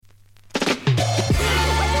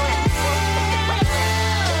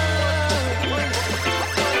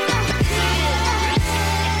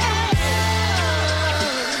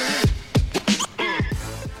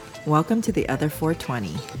Welcome to the Other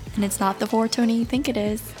 420. And it's not the 420 you think it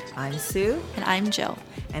is. I'm Sue. And I'm Jill.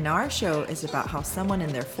 And our show is about how someone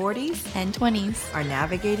in their 40s and 20s are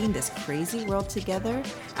navigating this crazy world together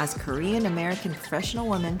as Korean American professional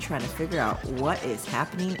women trying to figure out what is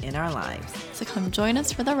happening in our lives. So come join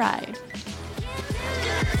us for the ride.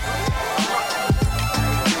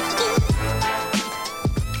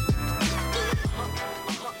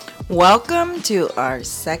 Welcome to our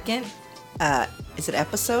second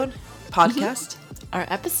episode? Podcast? Our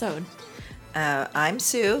episode. I'm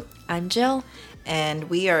Sue. I'm Jill. And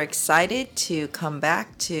we are excited to come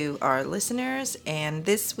back to our listeners. And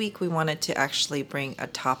this week we wanted to actually bring a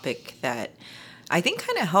topic that I think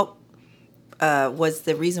kind of helped, was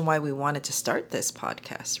the reason why we wanted to start this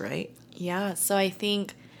podcast, right? Yeah, so I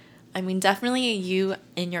think, definitely you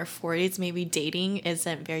in your 40s, maybe dating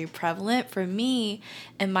isn't very prevalent. For me,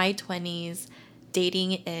 in my 20s,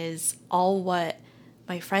 dating is all what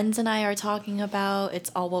my friends and I are talking about.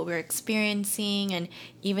 It's all what we're experiencing. And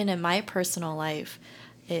even in my personal life,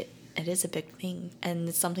 it is a big thing. And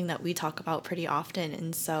it's something that we talk about pretty often.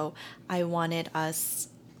 And so I wanted us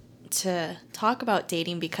to talk about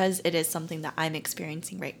dating because it is something that I'm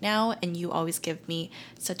experiencing right now. And you always give me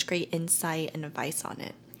such great insight and advice on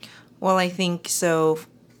it. Well, I think so.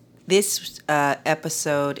 This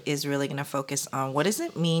episode is really going to focus on what does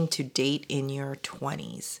it mean to date in your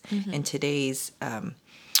 20s in today's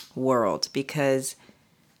world, because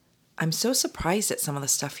I'm so surprised at some of the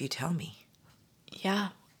stuff you tell me. Yeah.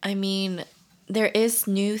 There is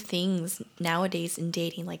new things nowadays in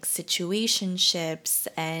dating, like situationships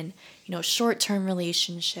and, short-term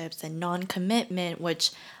relationships and non-commitment,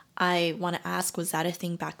 which I want to ask, was that a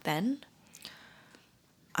thing back then?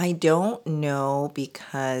 I don't know,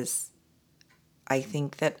 because I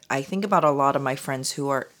think about a lot of my friends who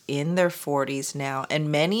are in their 40s now, and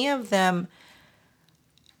many of them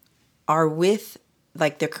are with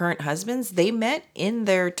like their current husbands. They met in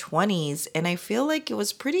their 20s, and I feel like it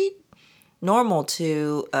was pretty normal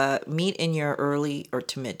to meet in your early or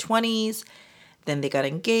to mid 20s. Then they got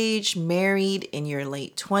engaged, married in your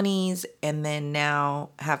late 20s, and then now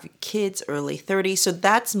have kids early 30s. So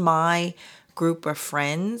that's my group of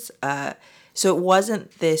friends. So it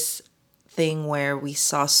wasn't this thing where we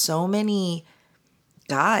saw so many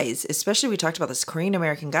guys, especially we talked about this Korean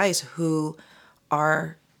American guys who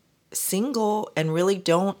are single and really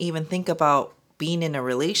don't even think about being in a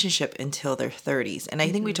relationship until their 30s. And I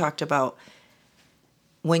think we talked about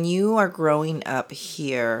when you are growing up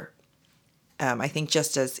here, I think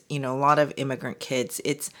just as, a lot of immigrant kids,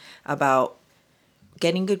 it's about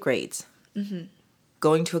getting good grades,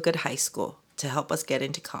 going to a good high school to help us get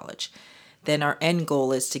into college. Then our end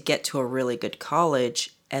goal is to get to a really good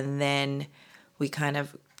college, and then we kind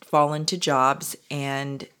of fall into jobs,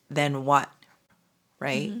 and then what,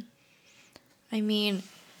 right?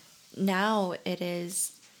 Now it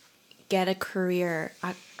is get a career,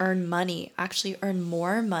 earn money, actually earn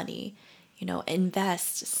more money,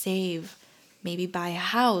 invest, save, maybe buy a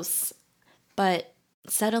house. But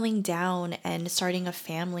settling down and starting a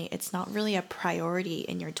family, it's not really a priority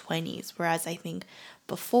in your 20s. Whereas I think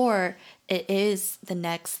before, it is the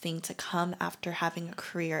next thing to come after having a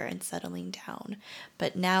career and settling down.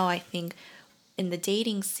 But now I think in the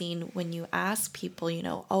dating scene, when you ask people,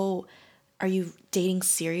 oh, are you dating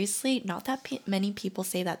seriously? Not that many people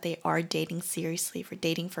say that they are dating seriously for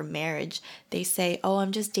dating for marriage. They say, oh,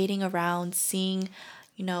 I'm just dating around, seeing,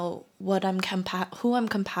 what who I'm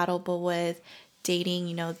compatible with,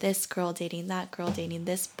 dating, this girl, dating that girl, dating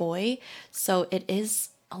this boy. So it is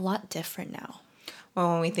a lot different now.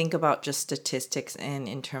 Well, when we think about just statistics and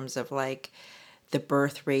in terms of like the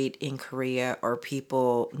birth rate in Korea, or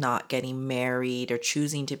people not getting married or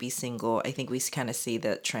choosing to be single, I think we kind of see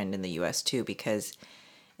that trend in the US too, because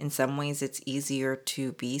in some ways it's easier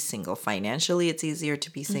to be single. Financially, it's easier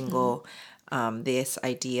to be single. This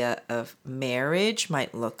idea of marriage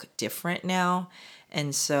might look different now.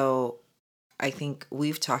 And so I think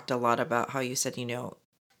we've talked a lot about how you said, in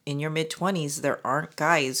your mid-20s, there aren't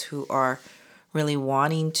guys who are really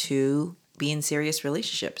wanting to be in serious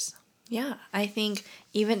relationships. Yeah, I think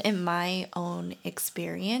even in my own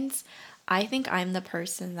experience, I think I'm the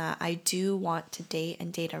person that I do want to date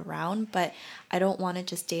and date around, but I don't want to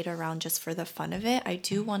just date around just for the fun of it. I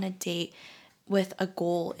do want to date with a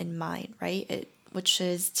goal in mind, right? Which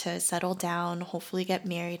is to settle down, hopefully get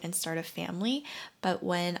married and start a family. But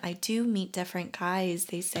when I do meet different guys,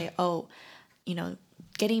 they say, oh,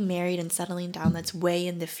 getting married and settling down, that's way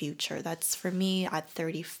in the future. That's for me at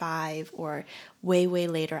 35 or way, way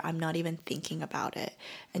later. I'm not even thinking about it.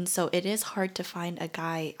 And so it is hard to find a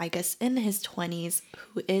guy, I guess, in his 20s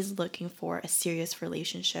who is looking for a serious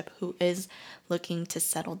relationship, who is looking to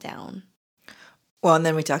settle down. Well, and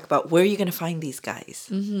then we talk about where are you going to find these guys?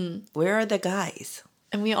 Mm-hmm. Where are the guys?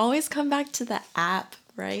 And we always come back to the app,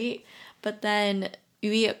 right? But then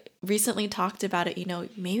we recently talked about it,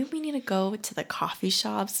 maybe we need to go to the coffee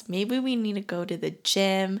shops. Maybe we need to go to the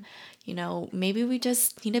gym. Maybe we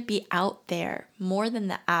just need to be out there more than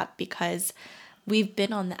the app because we've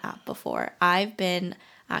been on the app before. I've been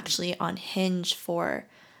actually on Hinge for,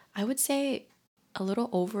 I would say, a little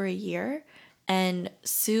over a year. And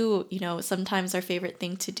Sue, sometimes our favorite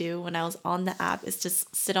thing to do when I was on the app is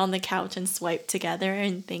just sit on the couch and swipe together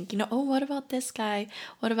and think, oh, what about this guy?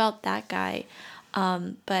 What about that guy?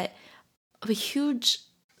 But a huge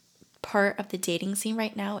part of the dating scene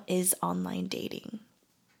right now is online dating.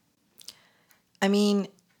 I mean,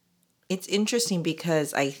 it's interesting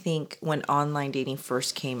because I think when online dating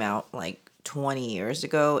first came out like 20 years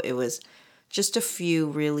ago, it was just a few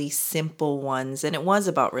really simple ones. And it was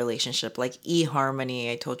about relationship, like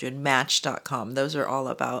eHarmony, I told you, and Match.com. Those are all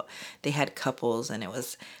about, they had couples and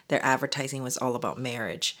their advertising was all about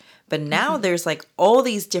marriage. But now there's like all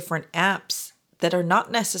these different apps that are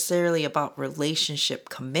not necessarily about relationship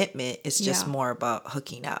commitment. It's just more about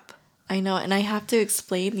hooking up. I know. And I have to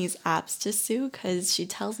explain these apps to Sue because she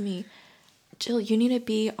tells me, Jill, you need to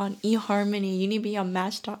be on eHarmony. You need to be on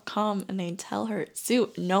Match.com. And I tell her,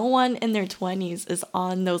 Sue, no one in their 20s is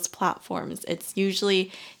on those platforms. It's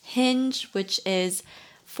usually Hinge, which is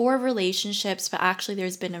for relationships. But actually,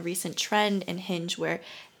 there's been a recent trend in Hinge where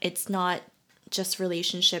it's not just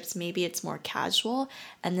relationships. Maybe it's more casual.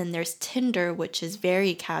 And then there's Tinder, which is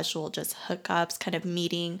very casual, just hookups, kind of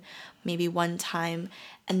meeting maybe one time.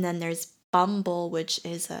 And then there's Bumble, which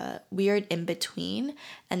is a weird in between,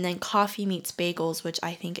 and then Coffee Meets Bagels, which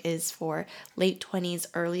I think is for late 20s,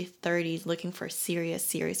 early 30s, looking for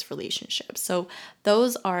serious relationships. So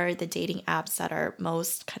those are the dating apps that are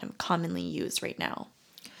most kind of commonly used right now.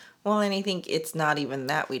 Well, and I think it's not even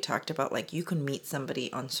that. We talked about like you can meet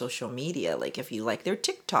somebody on social media, like if you like their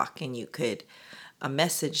TikTok and you could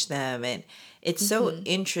message them. And it's so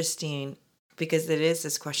interesting because it is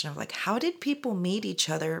this question of like, how did people meet each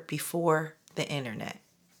other before the internet?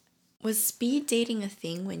 Was speed dating a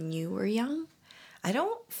thing when you were young? I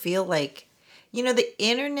don't feel like, the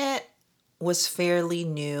internet was fairly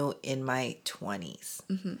new in my 20s.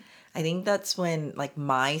 Mm-hmm. I think that's when like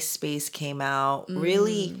MySpace came out.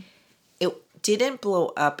 Really, it didn't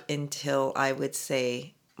blow up until I would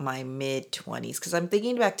say my mid 20s because I'm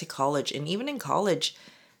thinking back to college, and even in college,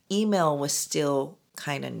 email was still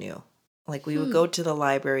kind of new. Like we would go to the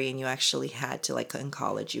library and you actually had to, like in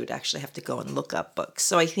college, you would actually have to go and look up books.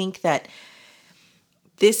 So I think that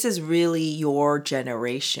this is really your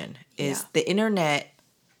generation is the internet.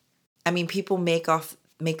 I mean, people make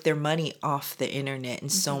their money off the internet in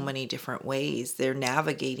so many different ways. They're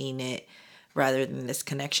navigating it rather than this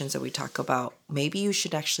connection. So we talk about maybe you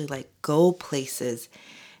should actually like go places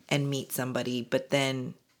and meet somebody. But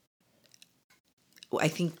then I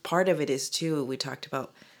think part of it is too, we talked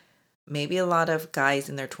about maybe a lot of guys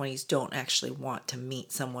in their 20s don't actually want to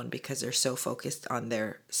meet someone because they're so focused on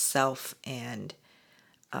their self and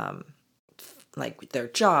like their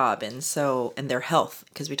job and their health.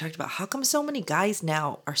 Because we talked about how come so many guys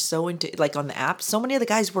now are so into, like on the app, so many of the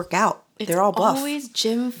guys work out. They're all buff. Always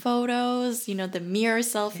gym photos, the mirror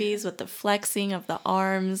selfies with the flexing of the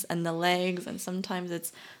arms and the legs. And sometimes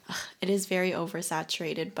it is very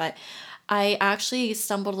oversaturated. But I actually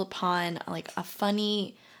stumbled upon like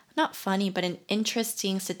not funny, but an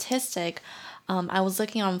interesting statistic. I was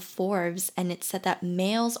looking on Forbes and it said that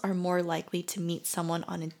males are more likely to meet someone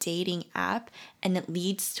on a dating app and it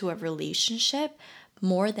leads to a relationship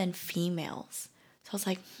more than females. So I was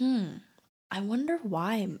like, I wonder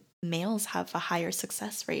why males have a higher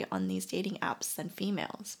success rate on these dating apps than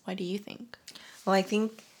females. Why do you think? Well, I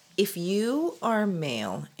think if you are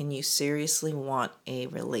male and you seriously want a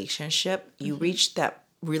relationship, you reach that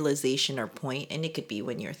realization or point, and it could be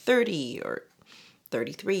when you're 30 or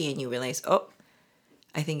 33 and you realize, oh,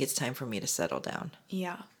 I think it's time for me to settle down.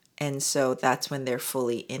 Yeah. And so that's when they're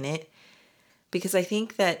fully in it. Because I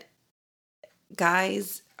think that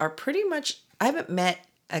guys are pretty much, I haven't met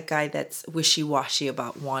a guy that's wishy-washy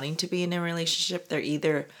about wanting to be in a relationship. They're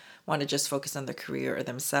either want to just focus on their career or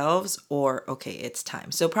themselves, or, okay, it's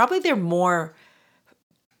time. So probably they're more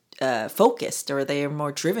focused, or they are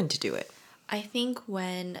more driven to do it. I think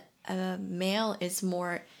when a male is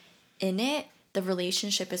more in it, the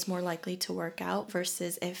relationship is more likely to work out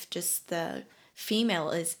versus if just the female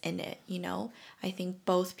is in it, you know? I think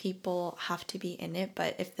both people have to be in it,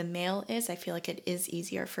 but if the male is, I feel like it is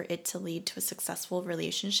easier for it to lead to a successful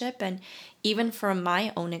relationship. And even from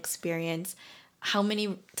my own experience, how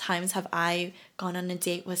many times have I gone on a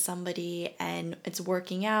date with somebody and it's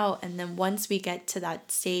working out, and then once we get to that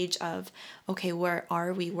stage of, okay, where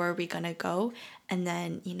are we? Where are we gonna go? And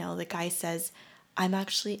then, you know, the guy says,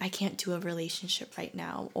 I can't do a relationship right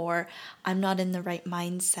now, or I'm not in the right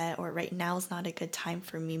mindset, or right now is not a good time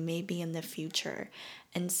for me, maybe in the future.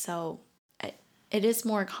 And so it is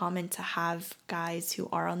more common to have guys who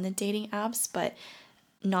are on the dating apps, but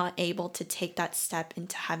not able to take that step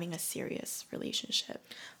into having a serious relationship.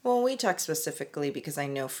 Well, we talk specifically because I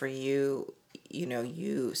know for you, you know,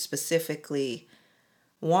 you specifically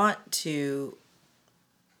want to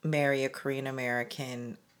marry a Korean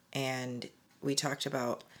American, and we talked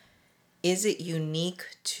about, is it unique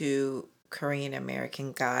to Korean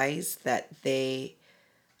American guys that they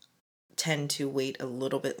tend to wait a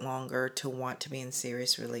little bit longer to want to be in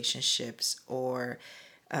serious relationships, or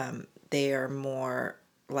they are more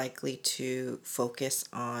likely to focus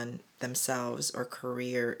on themselves or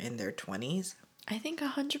career in their 20s? I think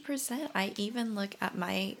 100%. I even look at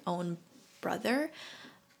my own brother,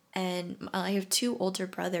 and I have two older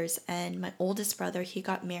brothers, and my oldest brother, he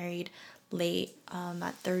got married late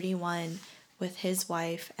at 31 with his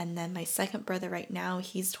wife, and then my second brother right now,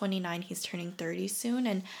 he's 29, he's turning 30 soon,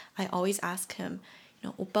 and I always ask him, you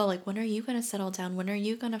know, Oppa, like, when are you gonna settle down? When are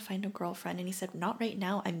you gonna find a girlfriend? And he said, not right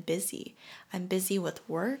now, I'm busy. I'm busy with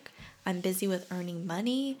work, I'm busy with earning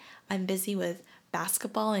money, I'm busy with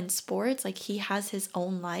basketball and sports. Like, he has his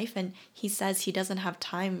own life, and he says he doesn't have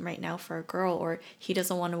time right now for a girl, or he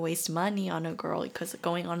doesn't want to waste money on a girl because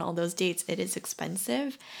going on all those dates, it is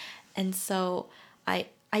expensive. And so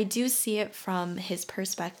I do see it from his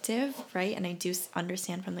perspective, right? And I do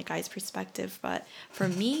understand from the guy's perspective, but for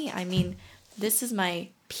me, I mean, this is my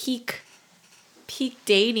peak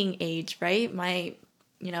dating age, right? My,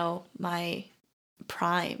 you know, my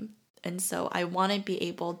prime. And so I want to be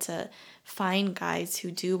able to find guys who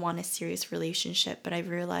do want a serious relationship, but I've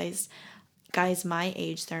realized guys my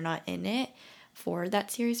age, they're not in it for that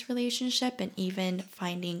serious relationship, and even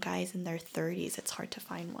finding guys in their 30s, it's hard to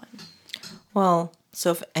find one. Well,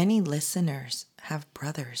 so if any listeners have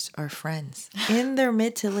brothers or friends in their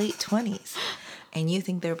mid to late 20s and you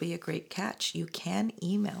think there'll be a great catch, you can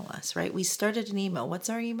email us, right? We started an email. What's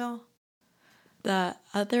our email? The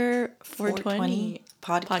other 420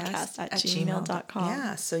 podcast at gmail.com.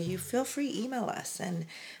 Yeah, so you feel free, email us and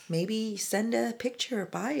maybe send a picture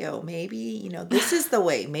bio. Maybe, you know, this is the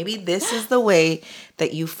way. Maybe this is the way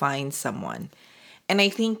that you find someone. And I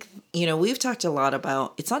think, you know, we've talked a lot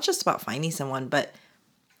about, it's not just about finding someone, but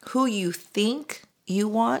who you think you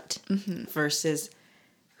want versus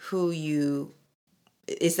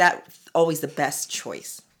is that always the best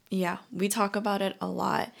choice? Yeah, we talk about it a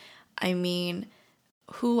lot. I mean,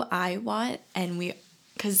 who I want, and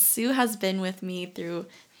because Sue has been with me through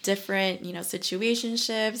different, you know,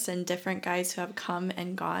 situationships and different guys who have come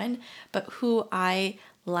and gone, but who I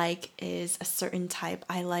like is a certain type.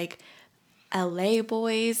 I like LA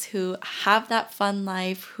boys who have that fun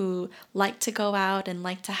life, who like to go out and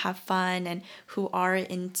like to have fun, and who are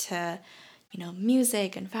into, you know,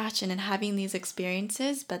 music and fashion and having these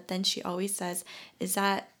experiences. But then she always says, is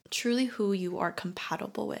that truly who you are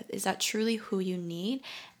compatible with? Is that truly who you need?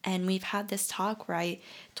 And we've had this talk where I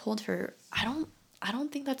told her, I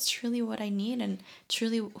don't think that's truly what I need and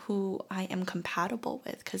truly who I am compatible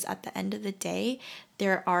with. Because at the end of the day,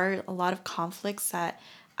 there are a lot of conflicts that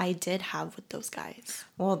I did have with those guys.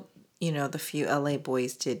 Well, you know, the few LA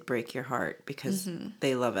boys did break your heart because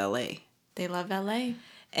they love LA. They love LA.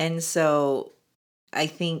 And so I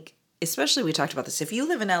think, especially we talked about this, if you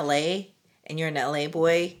live in LA and you're an LA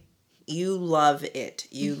boy, you love it.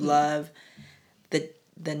 You love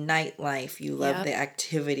the nightlife. You love the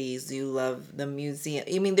activities. You love the museum.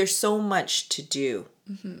 I mean, there's so much to do.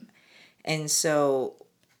 And so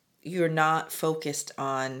you're not focused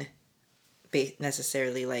on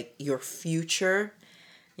necessarily like your future.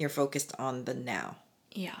 You're focused on the now.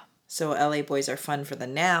 Yeah. So LA boys are fun for the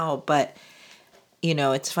now, but you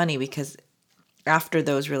know, it's funny because after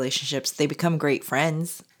those relationships, they become great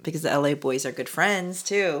friends because the LA boys are good friends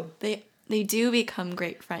too. They do become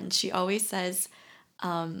great friends. She always says,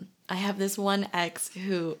 I have this one ex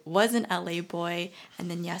who was an LA boy, and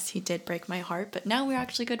then yes, he did break my heart, but now we're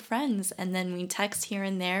actually good friends. And then we text here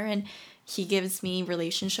and there, and he gives me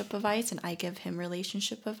relationship advice and I give him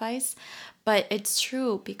relationship advice. But it's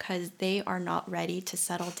true because they are not ready to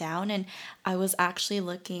settle down. And I was actually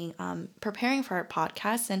looking, preparing for our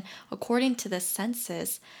podcast, and according to the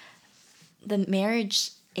census, the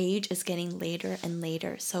marriage age is getting later and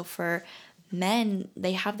later. So for men,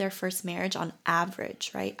 they have their first marriage on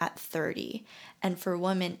average, right, at 30. And for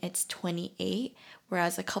women, it's 28,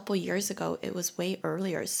 whereas a couple years ago, it was way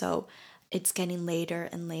earlier. So it's getting later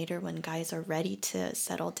and later when guys are ready to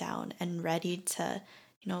settle down and ready to,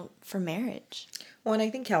 for marriage. Well, and I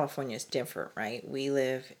think California is different, right? We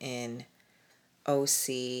live in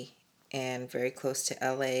OC and very close to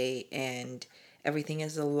LA, and everything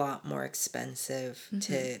is a lot more expensive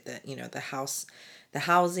to the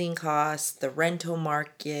housing costs, the rental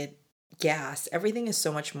market, gas, everything is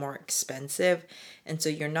so much more expensive. And so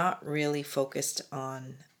you're not really focused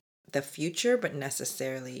on the future, but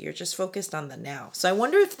necessarily you're just focused on the now. So I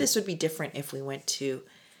wonder if this would be different if we went to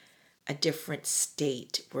a different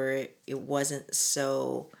state where it wasn't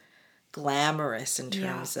so glamorous in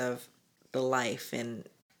terms of the life. And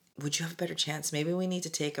would you have a better chance? Maybe we need to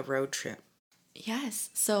take a road trip. Yes.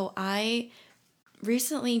 So I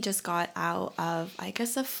recently just got out of, I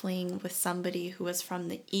guess, a fling with somebody who was from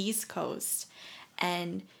the East Coast.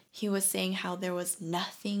 And he was saying how there was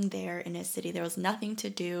nothing there in his city. There was nothing to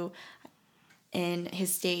do in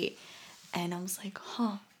his state. And I was like,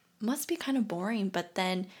 must be kind of boring. But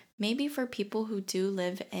then maybe for people who do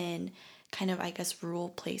live in kind of, I guess, rural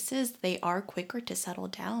places, they are quicker to settle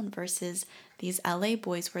down versus these LA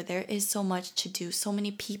boys where there is so much to do, so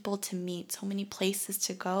many people to meet, so many places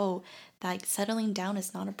to go, that settling down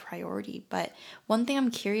is not a priority. But one thing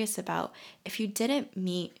I'm curious about, if you didn't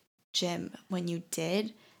meet Jim when you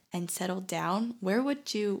did and settled down, where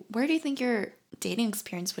do you think your dating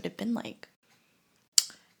experience would have been like?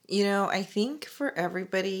 I think for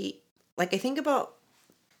everybody, like I think about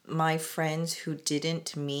my friends who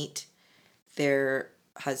didn't meet their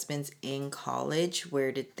husbands in college.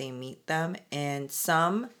 Where did they meet them? And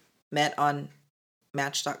some met on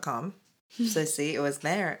Match.com. So see, it was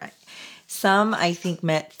there. Some I think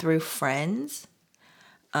met through friends.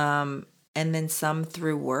 And then some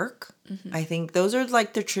through work. I think those are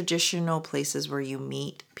like the traditional places where you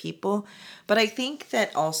meet people. But I think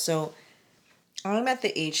that also I'm at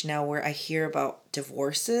the age now where I hear about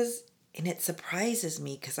divorces and it surprises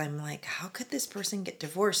me because I'm like, how could this person get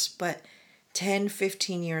divorced? But 10,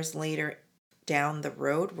 15 years later down the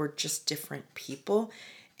road, we're just different people.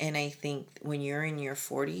 And I think when you're in your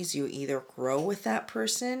 40s, you either grow with that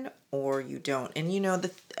person or you don't. And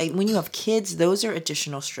when you have kids, those are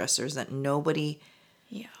additional stressors that nobody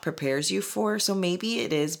prepares you for. So maybe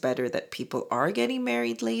it is better that people are getting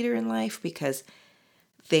married later in life because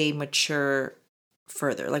they mature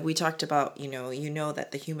further. Like we talked about, that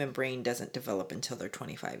the human brain doesn't develop until they're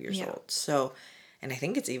 25 years old. So, and I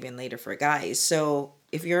think it's even later for guys. So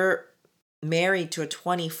if you're married to a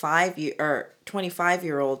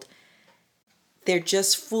 25-year-old, they're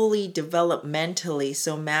just fully developed mentally.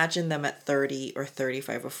 So imagine them at 30 or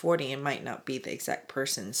 35 or 40, it might not be the exact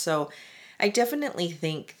person. So I definitely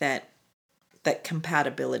think that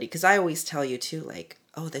compatibility, because I always tell you too, like,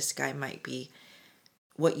 oh, this guy might be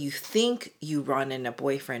what you think you run in a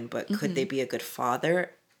boyfriend, but could they be a good father?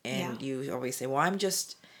 And you always say, well, I'm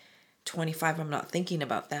just 25, I'm not thinking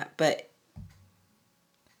about that. But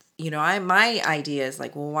my idea is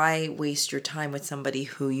like, well, why waste your time with somebody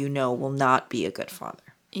who will not be a good father?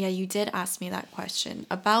 Yeah, you did ask me that question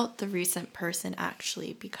about the recent person,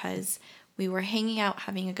 actually, because we were hanging out,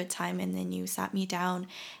 having a good time, and then you sat me down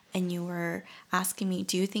and you were asking me,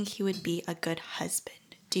 do you think he would be a good husband?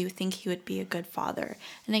 Do you think he would be a good father?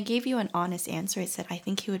 And I gave you an honest answer. I said, I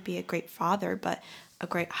think he would be a great father, but a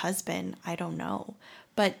great husband, I don't know.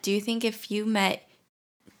 But do you think if you met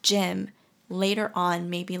Jim later on,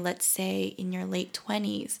 maybe let's say in your late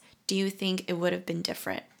 20s, do you think it would have been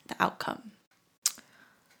different, the outcome?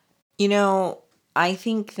 I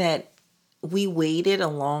think that we waited a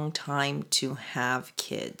long time to have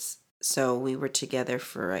kids. So we were together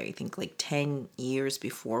for, I think, like 10 years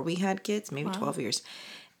before we had kids, maybe 12 years.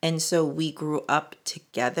 And so we grew up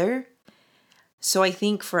together. So I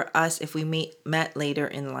think for us, if we met later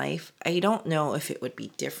in life, I don't know if it would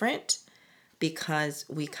be different because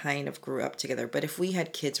we kind of grew up together. But if we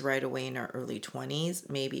had kids right away in our early 20s,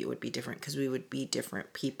 maybe it would be different because we would be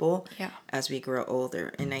different people as we grow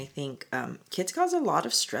older. And I think kids cause a lot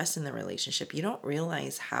of stress in the relationship. You don't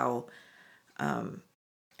realize how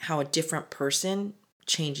a different person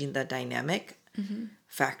changing the dynamic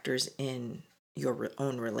factors in your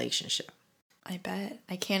own relationship. I bet.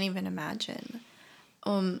 I can't even imagine.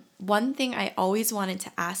 One thing I always wanted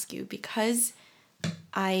to ask you, because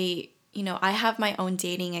I have my own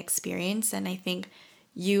dating experience, and I think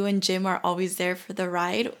you and Jim are always there for the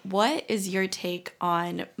ride. What is your take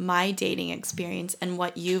on my dating experience and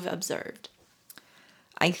what you've observed?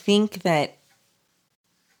 I think that,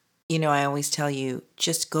 I always tell you,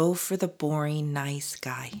 just go for the boring, nice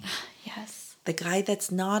guy. Yes. The guy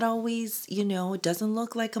that's not always, doesn't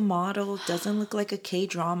look like a model, doesn't look like a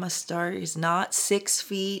K-drama star, is not 6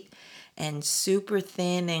 feet and super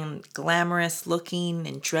thin and glamorous looking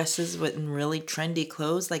and dresses with really trendy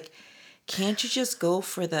clothes. Like, can't you just go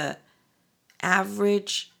for the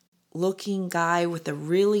average looking guy with a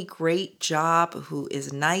really great job who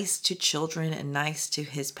is nice to children and nice to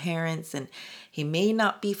his parents, and he may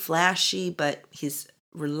not be flashy, but he's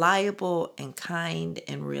reliable and kind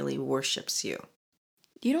and really worships you?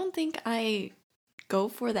 You don't think I go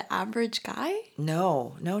for the average guy?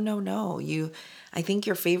 No. I think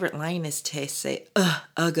your favorite line is to say,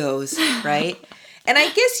 uggos, right? And I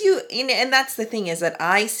guess and that's the thing, is that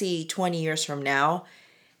I see 20 years from now,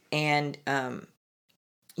 and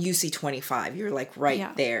you see 25. You're like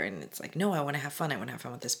right there, and it's like, no, I want to have fun. I want to have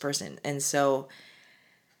fun with this person. And so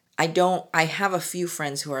I have a few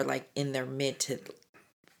friends who are like in their mid to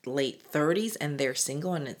late 30s and they're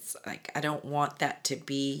single, and it's like, I don't want that to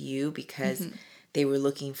be you, because they were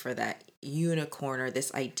looking for that unicorn, or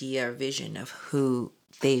this idea or vision of who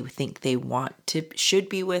they think they should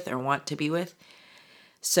be with or want to be with.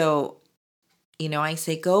 So, I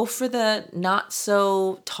say go for the not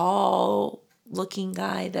so tall looking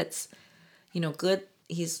guy that's, good.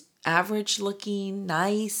 He's average looking,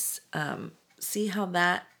 nice. See how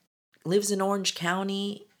that lives in Orange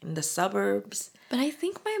County in the suburbs. But I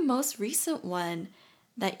think my most recent one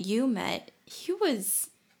that you met, he was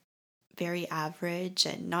very average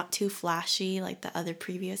and not too flashy like the other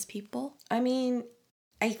previous people. I mean,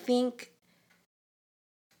 I think,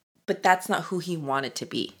 but that's not who he wanted to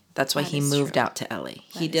be. That's why he moved out to LA.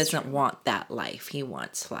 He doesn't want that life. He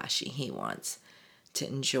wants flashy. He wants to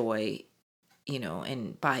enjoy,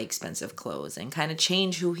 and buy expensive clothes and kind of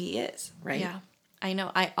change who he is, right? Yeah, I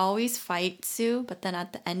know. I always fight Sue, but then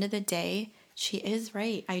at the end of the day, she is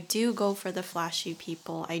right. I do go for the flashy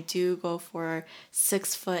people. I do go for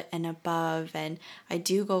 6 foot and above, and I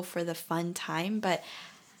do go for the fun time, but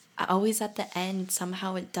always at the end,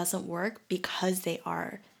 somehow it doesn't work because they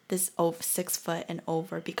are this 6 foot and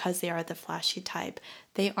over, because they are the flashy type.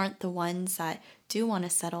 They aren't the ones that do want to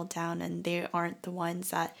settle down, and they aren't the ones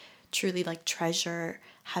that truly like treasure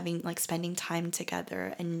having like spending time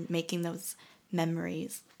together and making those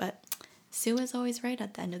memories. But Sue is always right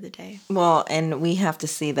at the end of the day. Well, and we have to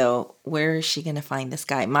see though, where is she going to find this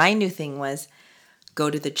guy? My new thing was go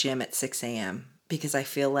to the gym at 6 a.m. because I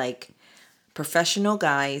feel like professional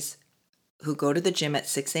guys who go to the gym at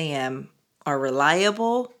 6 a.m. are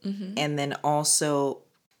reliable, and then also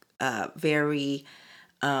very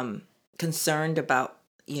concerned about,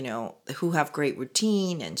 who have great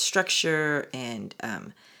routine and structure, and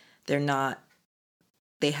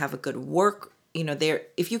they have a good work.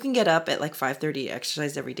 If you can get up at like 5:30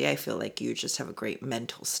 exercise every day, I feel like you just have a great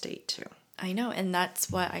mental state too. I know, and that's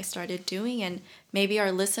what I started doing, and maybe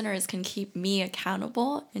our listeners can keep me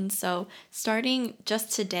accountable. And so starting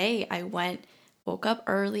just today, I woke up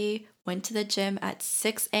early, went to the gym at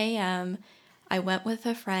 6 a.m. I went with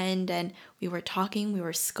a friend and we were talking, we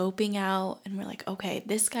were scoping out, and we're like, okay,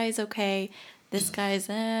 this guy's okay, this guy's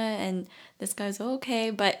and this guy's okay.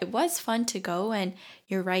 But it was fun to go, and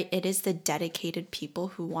you're right, it is the dedicated people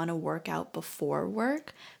who want to work out before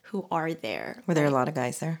work who are there. Were there a lot of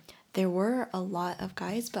guys there? There were a lot of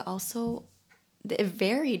guys, but also it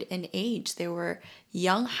varied in age. There were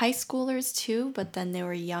young high schoolers too, but then there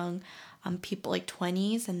were young people like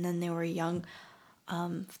 20s, and then there were young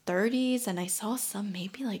 30s, and I saw some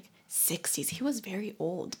maybe like 60s. He was very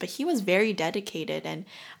old, but he was very dedicated. And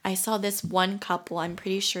I saw this one couple, I'm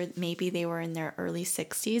pretty sure maybe they were in their early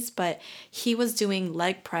 60s, but he was doing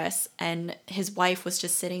leg press and his wife was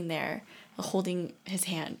just sitting there holding his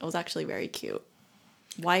hand. It was actually very cute.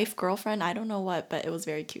 Wife, girlfriend, I don't know what, but it was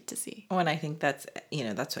very cute to see. Oh, and I think that's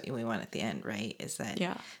what we want at the end, right? Is that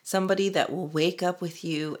somebody that will wake up with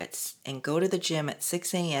you and go to the gym at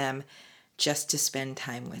 6 a.m. just to spend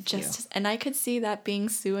time with you. And I could see that being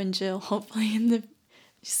Sue and Jill, hopefully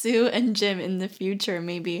Sue and Jim in the future.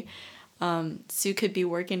 Maybe Sue could be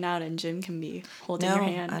working out and Jim can be holding your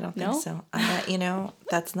hand. No, I don't think so.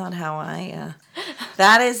 That's not how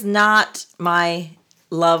that is not my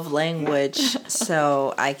love language,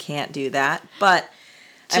 so I can't do that. But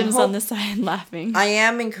Jim's on the side laughing. I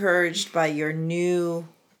am encouraged by your new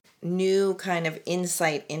new kind of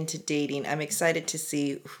insight into dating. I'm excited to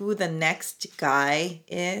see who the next guy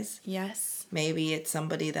is. Yes. Maybe it's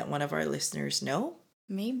somebody that one of our listeners know.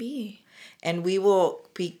 Maybe. And we will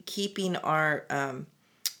be keeping our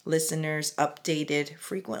listeners updated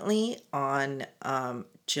frequently on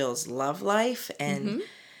Jill's love life. And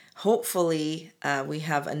hopefully we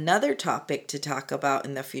have another topic to talk about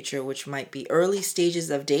in the future, which might be early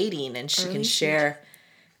stages of dating. And she can share,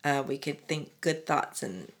 we could think good thoughts,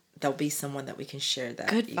 and there'll be someone that we can share that.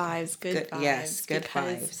 Good vibes. Yes, good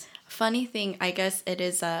vibes. Funny thing, I guess it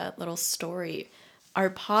is a little story. Our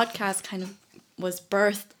podcast kind of was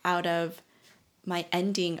birthed out of my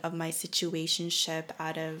ending of my situationship,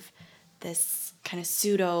 out of this kind of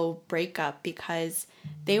pseudo breakup, because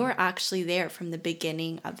they were actually there from the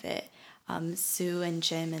beginning of it. Sue and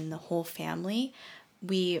Jim and the whole family,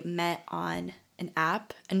 we met on an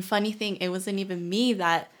app. And funny thing, it wasn't even me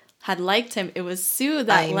that had liked him. It was Sue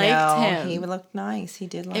that liked him. He looked nice. He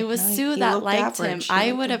did look nice. It was Sue that liked him.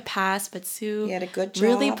 I would have passed, but Sue had a good job.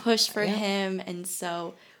 Really pushed for him. And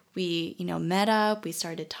so we, met up, we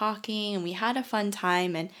started talking, and we had a fun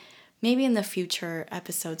time. And maybe in the future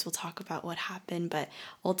episodes, we'll talk about what happened. But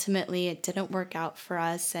ultimately, it didn't work out for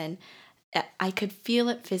us. And I could feel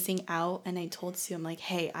it fizzing out. And I told Sue, I'm like,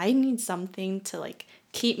 hey, I need something to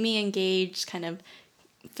keep me engaged, kind of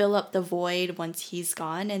fill up the void once he's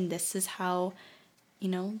gone. And this is how,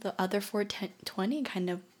 the other 420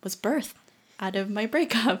 kind of was birthed out of my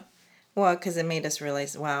breakup. Well, because it made us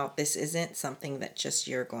realize, wow, this isn't something that just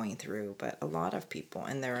you're going through, but a lot of people.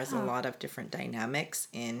 And there is a lot of different dynamics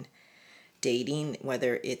in dating,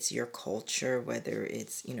 whether it's your culture, whether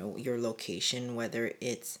it's, your location, whether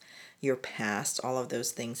it's your past. All of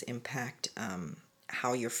those things impact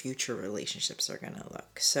how your future relationships are going to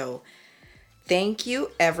look. So thank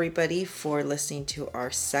you, everybody, for listening to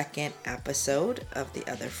our second episode of The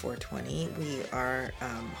Other 420. We are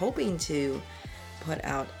hoping to put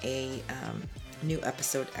out a new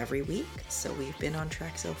episode every week. So we've been on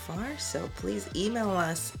track so far. So please email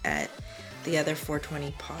us at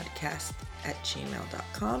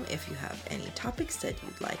theother420podcast@gmail.com if you have any topics that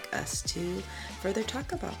you'd like us to further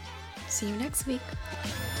talk about. See you next week.